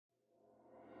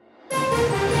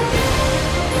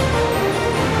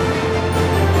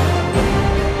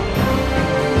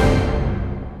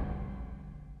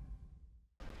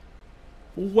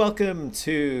Welcome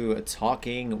to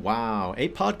Talking WoW, a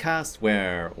podcast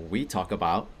where we talk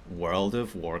about World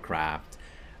of Warcraft.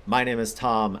 My name is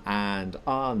Tom, and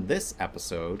on this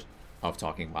episode of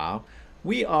Talking WoW,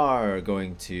 we are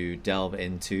going to delve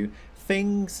into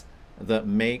things that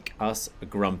make us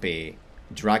grumpy,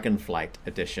 Dragonflight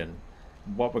edition.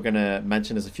 What we're going to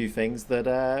mention is a few things that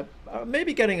are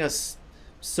maybe getting us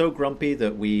so grumpy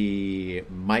that we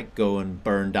might go and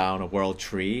burn down a world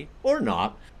tree, or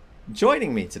not.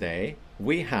 Joining me today,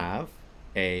 we have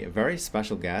a very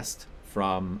special guest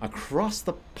from across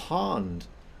the pond,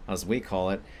 as we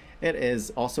call it. It is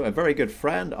also a very good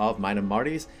friend of mine and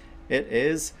Marty's. It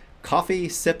is coffee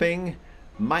sipping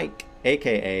Mike,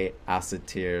 aka Acid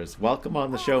Tears. Welcome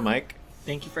on the show, Mike.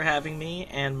 Thank you for having me,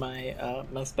 and my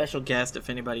special guest, if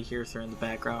anybody hears her in the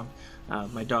background,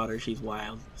 my daughter, she's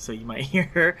wild, so you might hear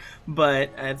her,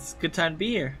 but it's a good time to be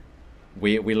here.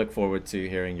 We look forward to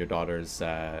hearing your daughter's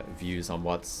views on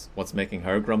what's making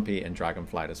her grumpy in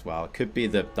Dragonflight as well. It could be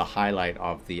the highlight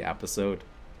of the episode.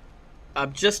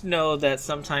 Just know that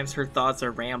sometimes her thoughts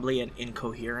are rambly and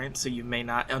incoherent, so you may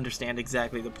not understand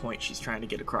exactly the point she's trying to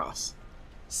get across.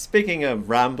 Speaking of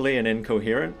rambly and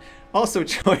incoherent, also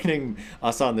joining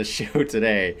us on the show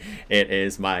today, it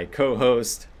is my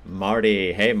co-host,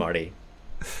 Marty. Hey, Marty.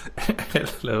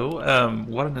 Hello.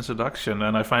 What an introduction.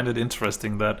 And I find it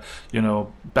interesting that,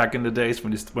 back in the days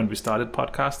when we started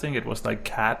podcasting, it was like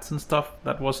cats and stuff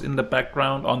that was in the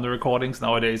background on the recordings.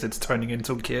 Nowadays, it's turning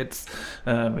into kids.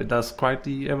 It does quite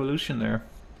the evolution there.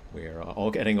 We're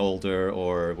all getting older,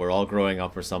 or we're all growing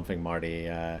up or something, Marty.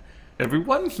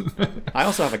 Everyone? I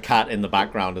also have a cat in the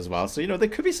background as well. So, there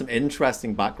could be some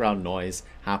interesting background noise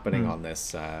happening on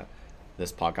this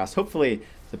podcast. Hopefully,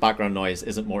 the background noise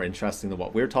isn't more interesting than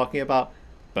what we're talking about,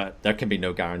 but there can be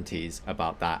no guarantees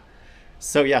about that.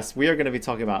 So yes, we are going to be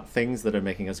talking about things that are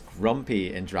making us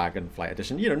grumpy in Dragonflight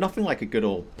Edition. Nothing like a good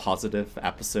old positive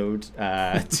episode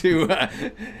to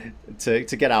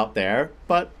get out there.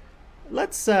 But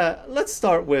let's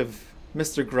start with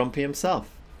Mr. Grumpy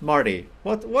himself, Marty.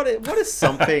 What is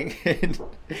something?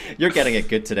 You're getting it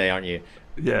good today, aren't you?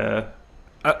 Yeah.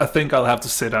 I think I'll have to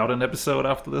sit out an episode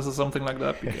after this or something like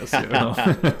that because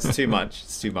it's too much.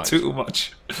 It's too much. Too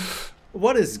much.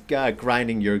 What is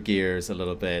grinding your gears a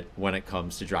little bit when it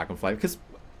comes to Dragonflight? Because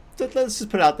let's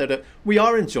just put it out there that we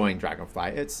are enjoying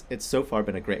Dragonflight. It's so far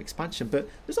been a great expansion, but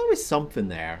there's always something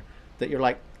there that you're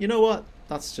like, you know what?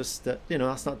 That's just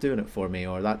that's not doing it for me,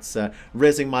 or that's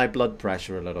raising my blood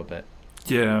pressure a little bit.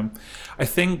 Yeah, I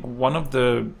think one of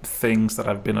the things that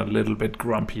I've been a little bit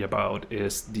grumpy about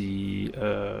is the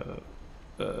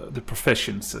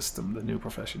profession system, the new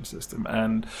profession system.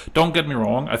 And don't get me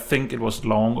wrong, I think it was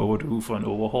long overdue for an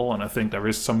overhaul, and I think there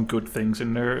is some good things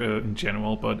in there in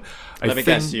general. But let me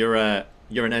guess, you're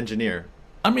an engineer.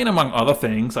 I mean, among other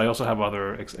things, I also have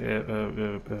other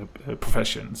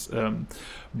professions.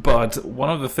 But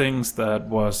one of the things that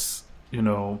was,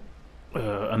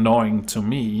 annoying to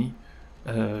me.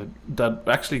 That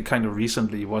actually kind of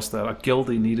recently was that a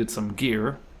guildie needed some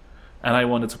gear, and I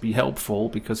wanted to be helpful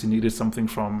because he needed something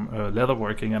from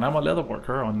leatherworking, and I'm a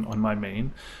leatherworker on my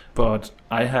main, but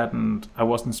I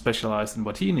wasn't specialized in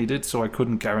what he needed, so I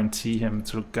couldn't guarantee him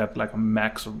to get like a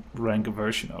max rank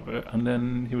version of it. And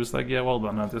then he was like, yeah, well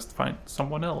then I'll just find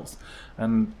someone else.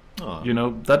 And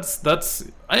that's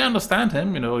I understand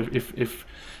him,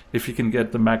 if you can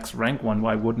get the max rank one,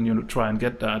 why wouldn't you try and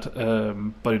get that?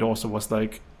 But it also was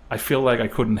like, I feel like I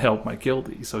couldn't help my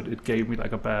guildie, so it gave me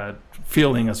like a bad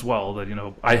feeling as well that,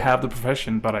 I have the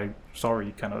profession, but I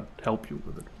cannot help you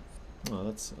with it. Well,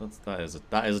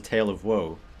 that is a tale of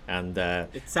woe. And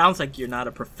it sounds like you're not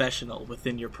a professional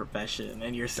within your profession,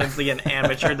 and you're simply an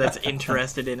amateur that's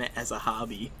interested in it as a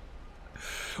hobby.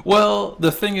 Well,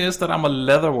 the thing is that I'm a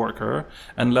leather worker,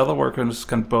 and leather workers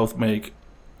can both make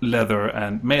leather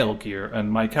and mail gear,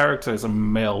 and my character is a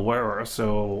mail wearer,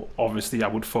 so obviously I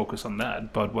would focus on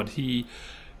that. But what he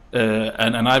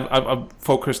and I've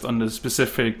focused on the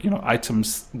specific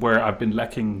items where I've been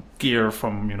lacking gear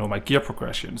from my gear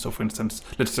progression. So for instance,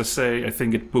 let's just say I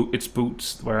think it's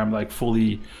boots, where I'm like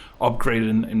fully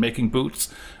upgraded in making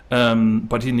boots,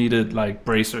 but he needed like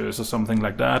bracers or something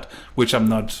like that, which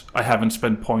I haven't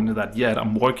spent point in that yet.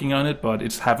 I'm working on it, but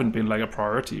it haven't been like a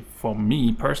priority for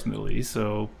me personally.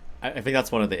 So I think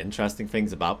that's one of the interesting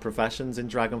things about professions in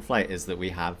Dragonflight, is that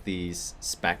we have these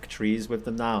spec trees with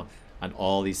them now, and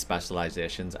all these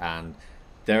specializations, and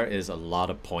there is a lot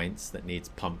of points that needs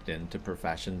pumped into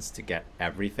professions to get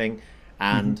everything.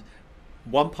 And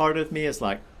one part of me is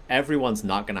like, everyone's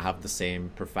not going to have the same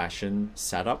profession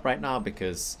set up right now,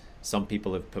 because some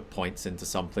people have put points into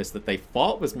some place that they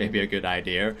thought was maybe a good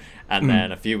idea, and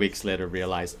then a few weeks later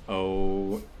realize,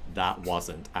 oh, that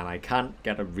wasn't, and I can't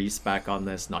get a respec on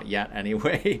this, not yet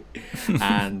anyway.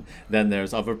 And then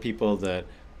there's other people that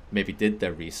maybe did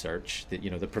their research, that, you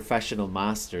know, the professional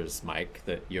masters, Mike,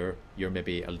 that you're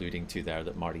maybe alluding to there,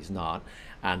 that Marty's not,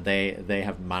 and they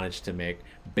have managed to make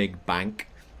big bank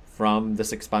from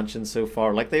this expansion so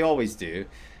far, like they always do.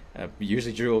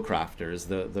 Usually jewel crafters,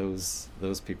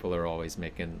 those people are always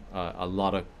making a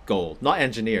lot of gold. Not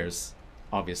engineers,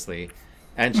 obviously.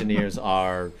 Engineers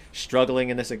are struggling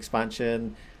in this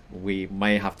expansion. We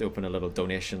may have to open a little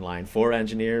donation line for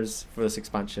engineers for this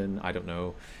expansion. I don't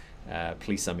know.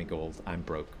 Please send me gold. I'm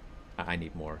broke. I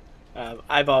need more.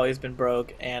 I've always been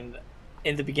broke, and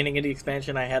in the beginning of the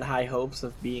expansion, I had high hopes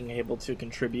of being able to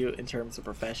contribute in terms of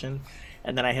profession,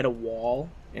 and then I hit a wall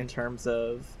in terms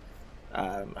of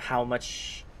how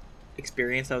much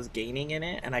experience I was gaining in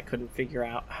it, and I couldn't figure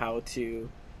out how to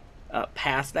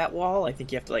pass that wall. I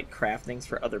think you have to like craft things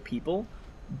for other people,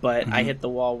 but I hit the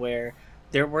wall where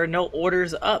there were no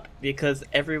orders up because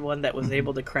everyone that was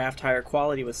able to craft higher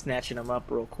quality was snatching them up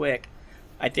real quick.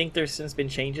 I think there's since been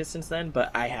changes since then,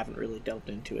 but I haven't really delved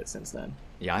into it since then.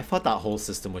 Yeah, I thought that whole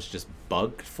system was just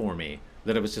bugged for me.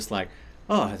 That it was just like,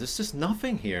 oh, there's just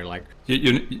nothing here. Like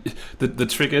the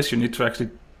trick is you need to actually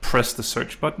press the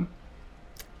search button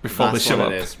before they show up. That's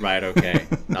what it is, right? Okay,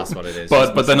 that's what it is.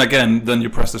 But then again, then you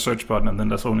press the search button, and then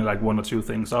there's only like one or two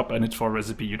things up, and it's for a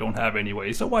recipe you don't have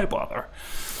anyway. So why bother?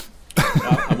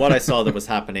 And what I saw that was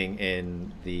happening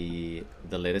in the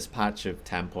latest patch of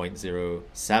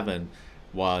 10.07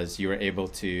 was you were able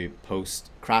to post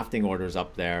crafting orders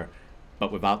up there,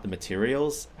 but without the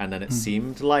materials, and then it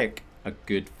seemed like a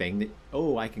good thing that,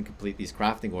 oh, I can complete these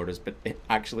crafting orders, but it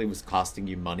actually was costing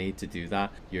you money to do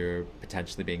that. You're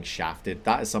potentially being shafted.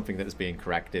 That is something that is being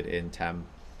corrected in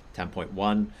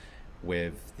 10.1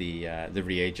 with the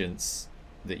reagents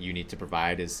that you need to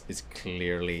provide is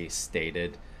clearly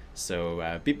stated.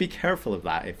 So be careful of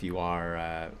that if you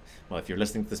are if you're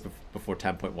listening to this before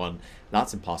 10.1,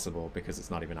 that's impossible because it's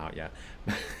not even out yet.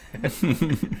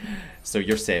 So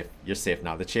you're safe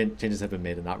now. The changes have been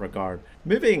made in that regard.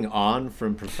 Moving on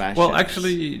from professions. Well,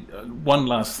 actually, one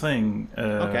last thing,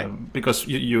 okay. Because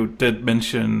you did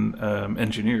mention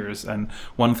engineers, and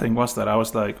one thing was that I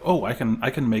was like, oh, I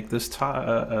can make this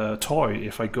toy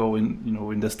if I go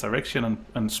in this direction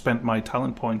and spend my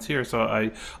talent points here. So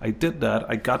I did that.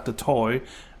 I got the toy.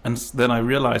 And then I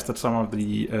realized that some of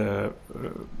the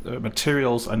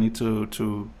materials I need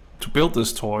to build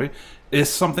this toy is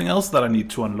something else that I need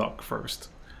to unlock first.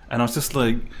 And I was just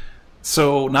like,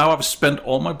 so now I've spent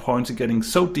all my points getting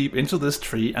so deep into this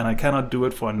tree, and I cannot do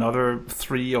it for another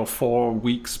 3 or 4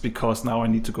 weeks because now I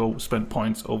need to go spend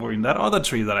points over in that other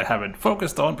tree that I haven't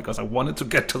focused on because I wanted to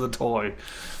get to the toy.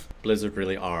 Blizzard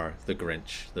really are the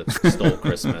Grinch that stole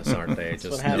Christmas, aren't they?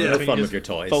 Just no fun with your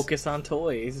toys. Focus on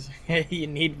toys. You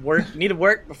need work. You need to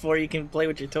work before you can play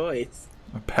with your toys.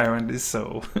 Apparently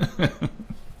so.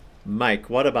 Mike,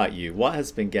 what about you? What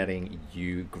has been getting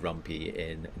you grumpy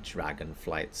in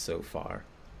Dragonflight so far?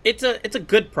 It's a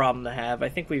good problem to have. I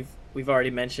think we've already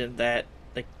mentioned that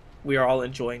like we are all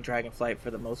enjoying Dragonflight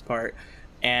for the most part,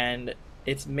 and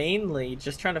it's mainly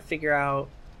just trying to figure out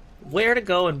where to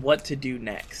go and what to do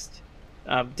next.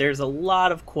 There's a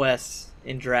lot of quests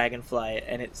in Dragonflight,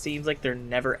 and it seems like they're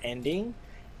never ending,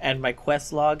 and my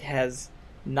quest log has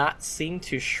not seemed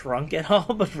to shrunk at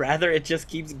all, but rather it just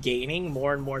keeps gaining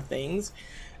more and more things.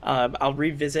 I'll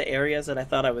revisit areas that I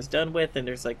thought I was done with, and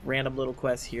there's like random little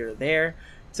quests here or there.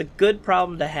 It's a good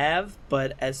problem to have,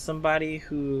 but as somebody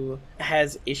who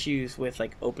has issues with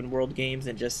like open world games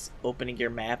and just opening your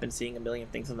map and seeing a million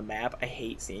things on the map, I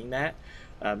hate seeing that.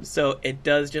 So it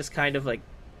does just kind of like,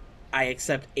 I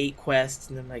accept 8 quests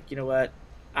and then like, you know what,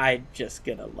 I'm just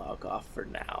gonna log off for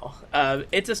now.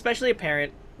 It's especially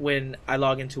apparent when I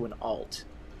log into an alt.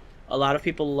 A lot of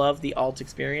people love the alt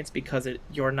experience because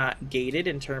you're not gated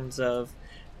in terms of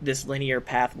this linear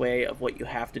pathway of what you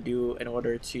have to do in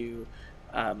order to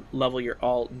level your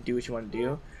alt and do what you want to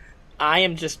do. I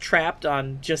am just trapped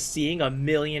on just seeing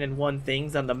 1,000,001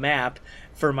 things on the map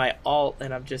for my alt,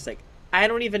 and I'm just like, I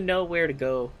don't even know where to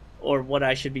go or what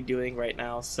I should be doing right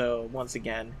now. So once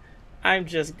again, I'm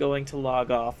just going to log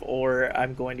off, or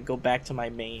I'm going to go back to my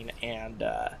main and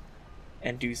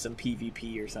do some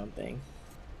PvP or something.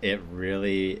 It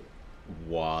really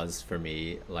was for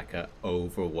me like a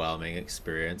overwhelming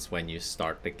experience when you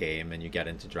start the game and you get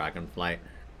into Dragonflight.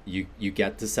 you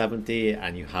get to 70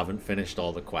 and you haven't finished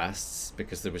all the quests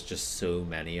because there was just so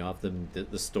many of them,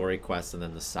 the story quests and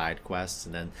then the side quests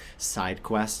and then side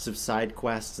quests of side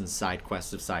quests and side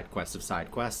quests of side quests of side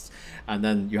quests, and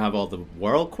then you have all the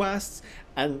world quests,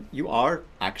 and you are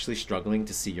actually struggling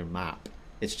to see your map.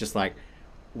 It's just like,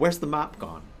 where's the map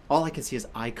gone? All I can see is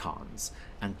icons,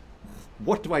 and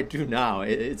what do I do now?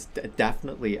 It's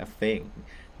definitely a thing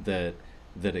that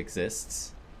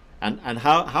exists. And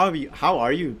how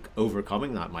are you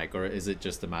overcoming that, Mike? Or is it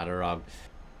just a matter of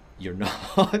you're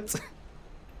not?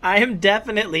 I am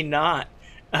definitely not.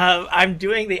 I'm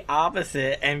doing the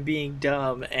opposite and being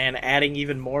dumb and adding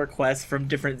even more quests from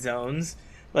different zones,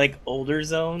 like older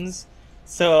zones.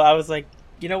 So I was like,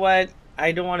 you know what?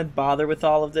 I don't want to bother with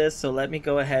all of this, so let me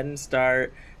go ahead and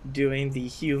start doing the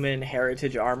human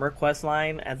heritage armor quest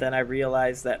line. And then I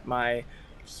realized that my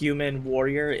human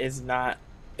warrior is not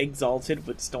exalted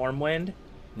with Stormwind.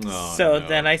 Oh, so no.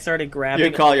 Then I started grabbing.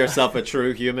 You call yourself a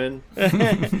true human?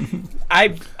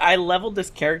 I leveled this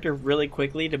character really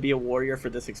quickly to be a warrior for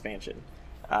this expansion.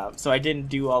 So I didn't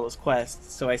do all those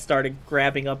quests. So I started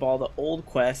grabbing up all the old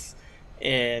quests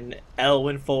in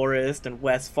Elwyn Forest and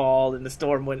Westfall and the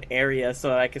Stormwind area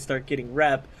so I could start getting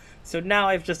rep. So now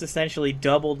I've just essentially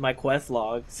doubled my quest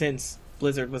log since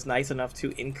Blizzard was nice enough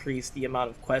to increase the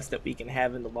amount of quests that we can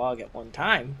have in the log at one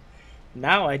time.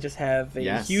 Now I just have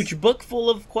a huge book full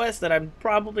of quests that I'm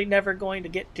probably never going to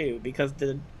get to because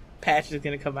the patch is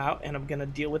going to come out and I'm going to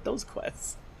deal with those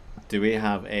quests. Do we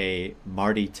have a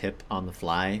Marty tip on the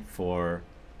fly for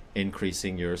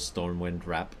increasing your Stormwind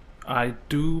rep? I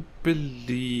do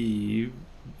believe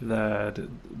that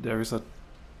there is a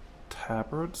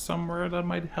tabard somewhere that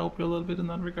might help you a little bit in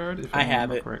that regard, if I have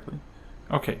remember it correctly.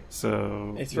 Okay,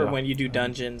 so it's for when you do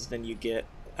dungeons, then you get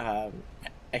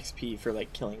XP for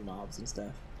like killing mobs and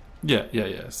stuff. Yeah.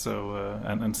 So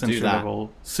and since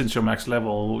you're max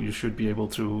level, you should be able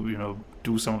to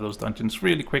do some of those dungeons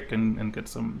really quick and get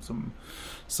some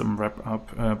rep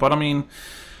up. But I mean,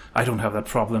 I don't have that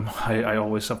problem. I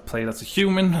always have played as a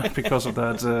human because of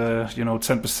that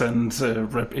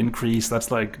 10% rep increase.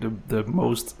 That's like the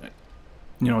most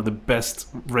the best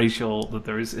ratio that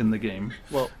there is in the game.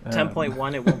 Well,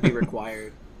 10.1 it won't be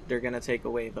required. They're gonna take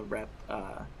away the rep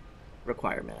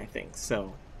requirement, I think.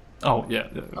 So. Oh yeah.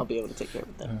 I'll be able to take care of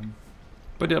it then.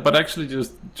 But actually,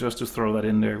 just to throw that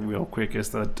in there real quick, is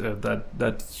that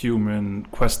that human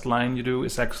quest line you do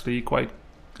is actually quite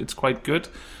good.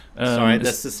 Sorry,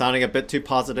 this is sounding a bit too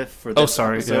positive for this. Oh,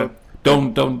 sorry. Episode. Yeah.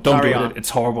 Don't do on. it. It's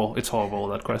horrible. It's horrible,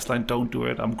 that quest line. Don't do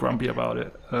it. I'm grumpy about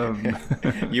it.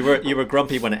 You were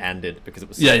grumpy when it ended because it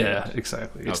was. Yeah,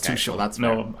 exactly. It's okay, too short. Well, that's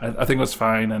no, I think that's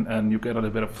fine, and you get a little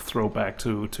bit of a throwback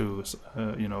to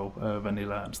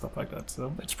vanilla and stuff like that.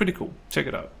 So it's pretty cool. Check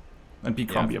it out, and be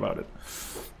grumpy about it.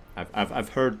 I've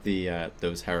heard the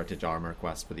those heritage armor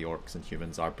quests for the orcs and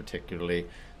humans are particularly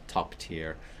top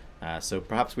tier. So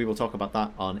perhaps we will talk about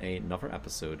that on another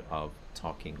episode of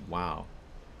Talking WoW.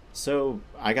 So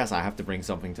I guess I have to bring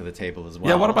something to the table as well.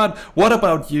 Yeah, what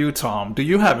about you, Tom? Do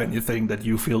you have anything that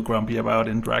you feel grumpy about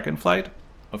in Dragonflight?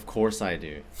 Of course I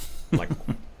do. Like,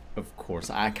 of course.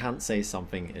 I can't say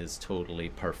something is totally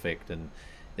perfect and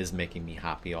is making me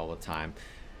happy all the time.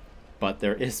 But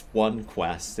there is one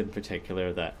quest in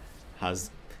particular that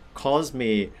has caused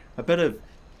me a bit of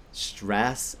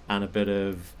stress and a bit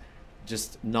of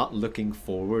just not looking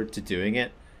forward to doing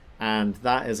it. And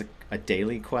that is a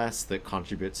daily quest that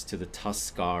contributes to the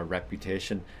Tuskar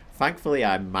reputation. Thankfully,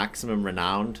 I'm maximum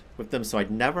renowned with them, so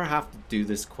I'd never have to do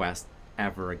this quest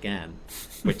ever again,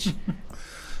 which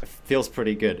feels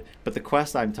pretty good. But the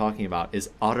quest I'm talking about is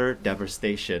Utter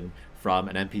Devastation from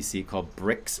an NPC called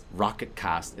Brick's Rocket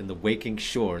Cast in the Waking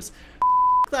Shores.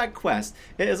 That quest.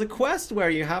 It is a quest where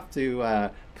you have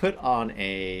to put on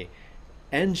a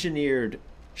engineered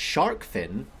shark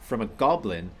fin from a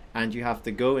goblin, and you have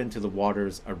to go into the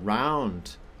waters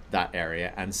around that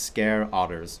area and scare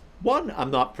otters. One,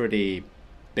 I'm not pretty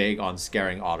big on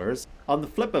scaring otters. On the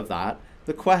flip of that,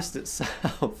 the quest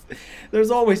itself,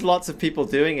 there's always lots of people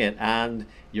doing it, and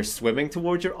you're swimming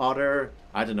towards your otter.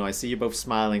 I don't know, I see you both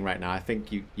smiling right now. I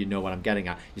think you know what I'm getting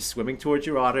at. You're swimming towards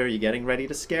your otter, you're getting ready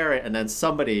to scare it, and then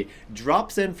somebody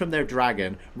drops in from their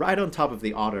dragon right on top of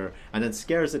the otter and then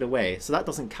scares it away. So that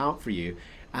doesn't count for you.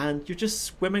 And you're just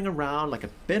swimming around like a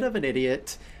bit of an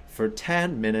idiot for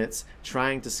 10 minutes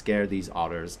trying to scare these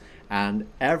otters. And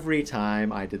every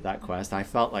time I did that quest, I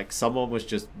felt like someone was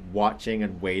just watching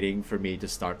and waiting for me to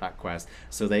start that quest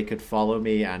so they could follow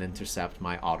me and intercept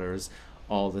my otters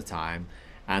all the time.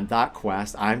 And that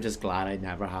quest, I'm just glad I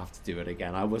never have to do it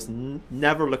again. I was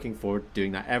never looking forward to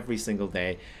doing that every single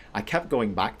day. I kept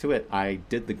going back to it. I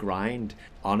did the grind.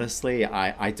 Honestly,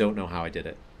 I don't know how I did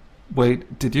it.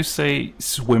 Wait, did you say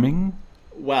swimming?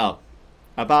 Well,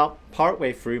 about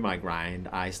partway through my grind,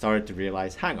 I started to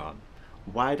realize, hang on,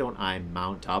 why don't I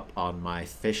mount up on my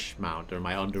fish mount or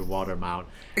my underwater mount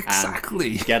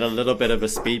Exactly. and get a little bit of a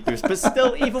speed boost? But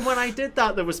still, even when I did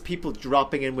that, there was people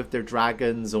dropping in with their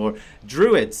dragons or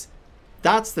druids.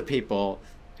 That's the people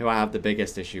who I have the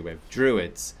biggest issue with,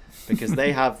 druids, because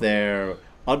they have their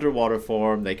underwater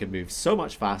form. They can move so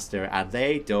much faster, and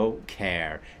they don't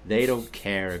care. They don't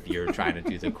care if you're trying to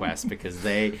do the quest, because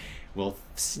they will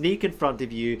sneak in front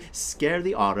of you, scare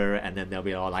the otter, and then they'll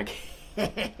be all like,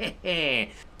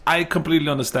 I completely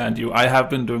understand you. I have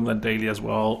been doing that daily as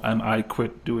well, and I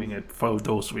quit doing it for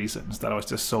those reasons, that I was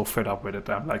just so fed up with it.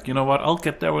 I'm like, you know what, I'll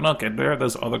get there when I'll get there.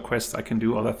 There's other quests I can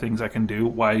do, other things I can do.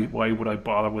 Why would I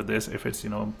bother with this if it's,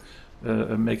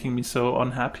 making me so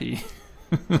unhappy?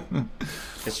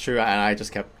 It's true, and I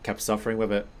just kept suffering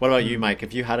with it. What about you, Mike?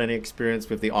 Have you had any experience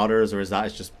with the otters, or is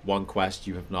that just one quest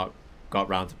you have not got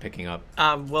round to picking up?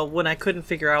 Well, when I couldn't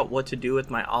figure out what to do with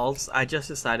my alts, I just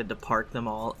decided to park them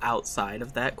all outside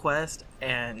of that quest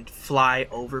and fly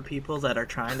over people that are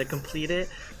trying to complete it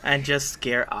and just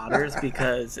scare otters,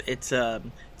 because it's a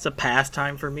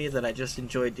pastime for me that I just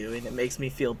enjoy doing. It makes me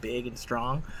feel big and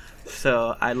strong.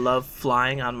 So I love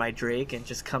flying on my Drake and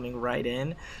just coming right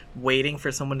in, waiting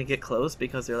for someone to get close,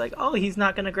 because they're like, oh, he's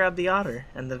not going to grab the otter.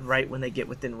 And then right when they get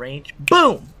within range,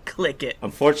 boom, click it.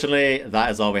 Unfortunately,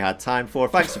 that is all we had time for.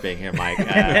 Thanks for being here, Mike.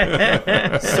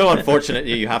 So unfortunate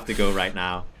you have to go right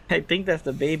now. I think that's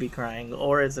the baby crying,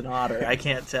 or it's an otter. I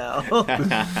can't tell.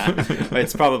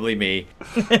 It's probably me.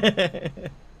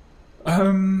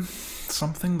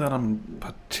 Something that I'm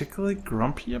particularly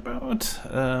grumpy about.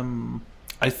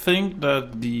 I think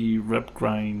that the rep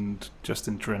grind, just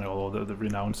in general, or the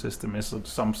renown system, is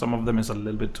some of them is a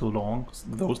little bit too long.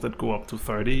 Those that go up to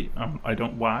 30, I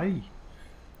don't. Why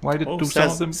did do some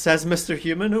of them? Says Mr.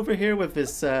 Human over here with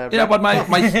his. Yeah, but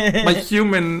my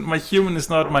human is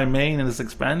not my main in this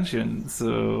expansion,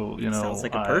 so Sounds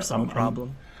like a personal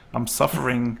problem. I'm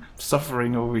suffering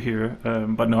over here,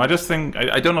 but no, I just think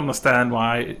I don't understand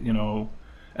why,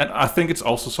 and I think it's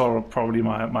also sort of probably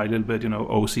my little bit,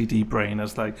 OCD brain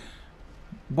is like,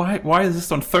 why is this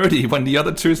on 30 when the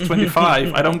other two is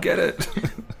 25? I don't get it.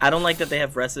 I don't like that they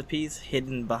have recipes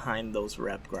hidden behind those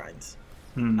rep grinds.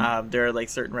 There are like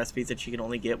certain recipes that you can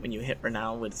only get when you hit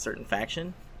renown with a certain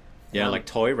faction. Yeah, like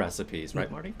toy recipes,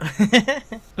 right, Marty?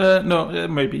 No,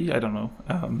 maybe, I don't know.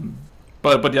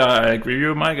 But yeah, I agree with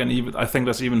you, Mike, and even I think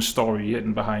there's even story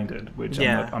hidden behind it, which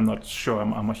I'm not sure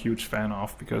I'm a huge fan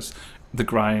of, because the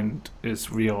grind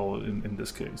is real in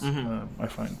this case. I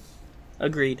find.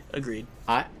 Agreed.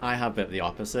 I have a bit the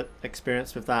opposite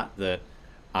experience with that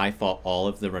I thought all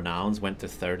of the renowns went to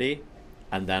 30,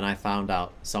 and then I found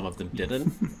out some of them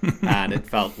didn't, and it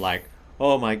felt like,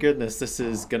 oh my goodness, this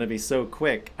is going to be so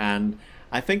quick. And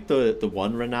I think the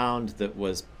one renowned that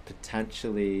was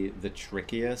potentially the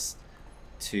trickiest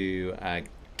to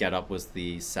get up was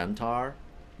the Centaur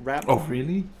rep. Oh,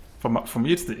 really? For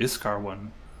me, it's the Iskar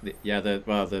one. The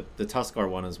Tuskar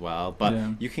one as well. But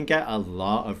you can get a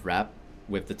lot of rep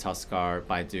with the Tuskar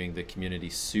by doing the community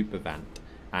soup event.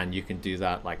 And you can do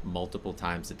that like multiple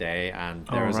times a day. And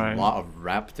there is a lot of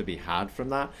rep to be had from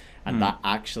that. And that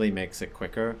actually makes it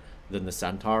quicker than the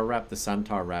Centaur rep. The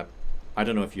Centaur rep, I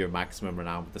don't know if you're maximum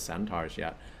renown with the Centaurs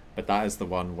yet, but that is the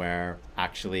one where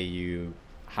actually you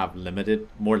have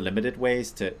more limited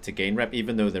ways to gain rep,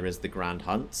 even though there is the grand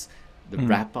hunts. The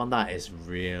rep on that is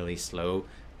really slow.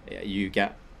 You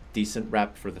get decent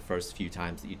rep for the first few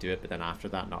times that you do it, but then after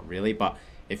that, not really. But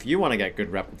if you want to get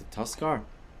good rep with the Tuskar,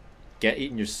 get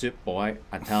eating your soup, boy.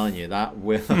 I'm telling you, that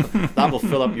will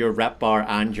fill up your rep bar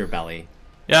and your belly.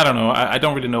 Yeah, I don't know. I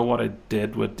don't really know what I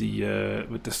did with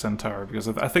the Centaur, because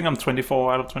I think I'm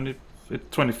 24 out of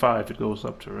 25 it goes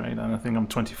up to, right? And I think I'm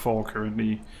 24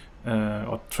 currently.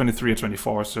 Or 23 or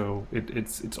 24, so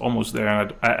it's almost there,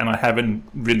 and I haven't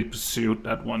really pursued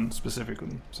that one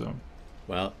specifically. So,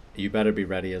 well, you better be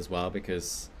ready as well,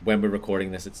 because when we're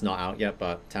recording this, it's not out yet,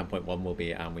 but 10.1 will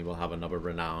be, and we will have another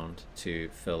renowned to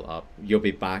fill up. You'll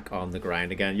be back on the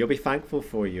grind again. You'll be thankful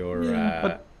for your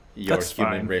human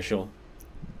fine. racial.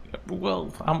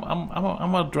 Well,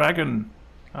 I'm a dragon.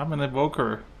 I'm an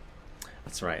evoker.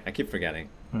 That's right. I keep forgetting.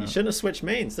 You shouldn't have switched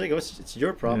mains. There you go. It's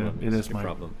your problem. Yeah, it's your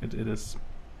problem. It is.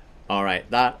 All right.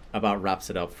 That about wraps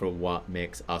it up for what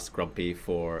makes us grumpy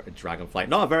for Dragonflight.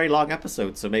 Not a very long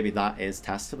episode, so maybe that is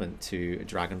testament to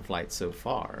Dragonflight so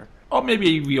far. Or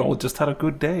maybe we all just had a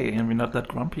good day and we're not that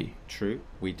grumpy. True,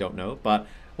 we don't know. But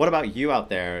what about you out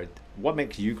there? What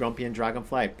makes you grumpy in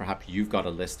Dragonflight? Perhaps you've got a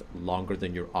list longer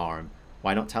than your arm.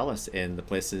 Why not tell us in the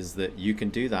places that you can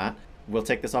do that? We'll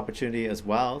take this opportunity as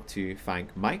well to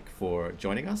thank Mike for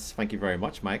joining us. Thank you very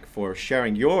much, Mike, for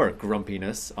sharing your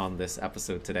grumpiness on this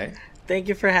episode today. Thank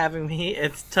you for having me.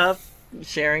 It's tough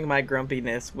sharing my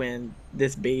grumpiness when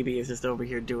this baby is just over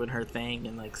here doing her thing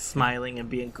and like smiling and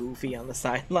being goofy on the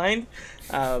sideline.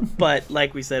 But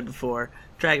like we said before,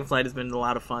 Dragonflight has been a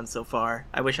lot of fun so far.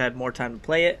 I wish I had more time to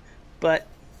play it, but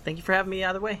thank you for having me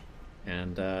either way.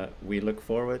 And we look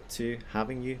forward to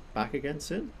having you back again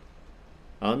soon.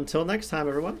 Until next time,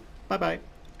 everyone. Bye-bye.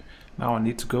 Now I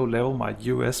need to go level my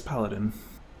US Paladin.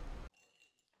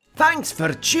 Thanks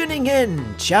for tuning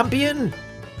in, champion!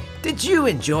 Did you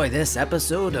enjoy this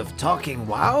episode of Talking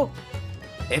WoW?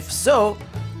 If so,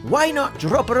 why not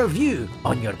drop a review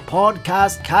on your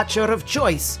podcast catcher of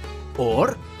choice,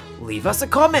 or leave us a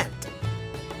comment?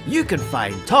 You can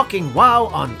find Talking WoW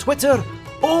on Twitter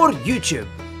or YouTube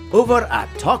over at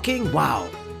Talking WoW.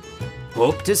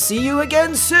 Hope to see you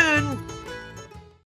again soon!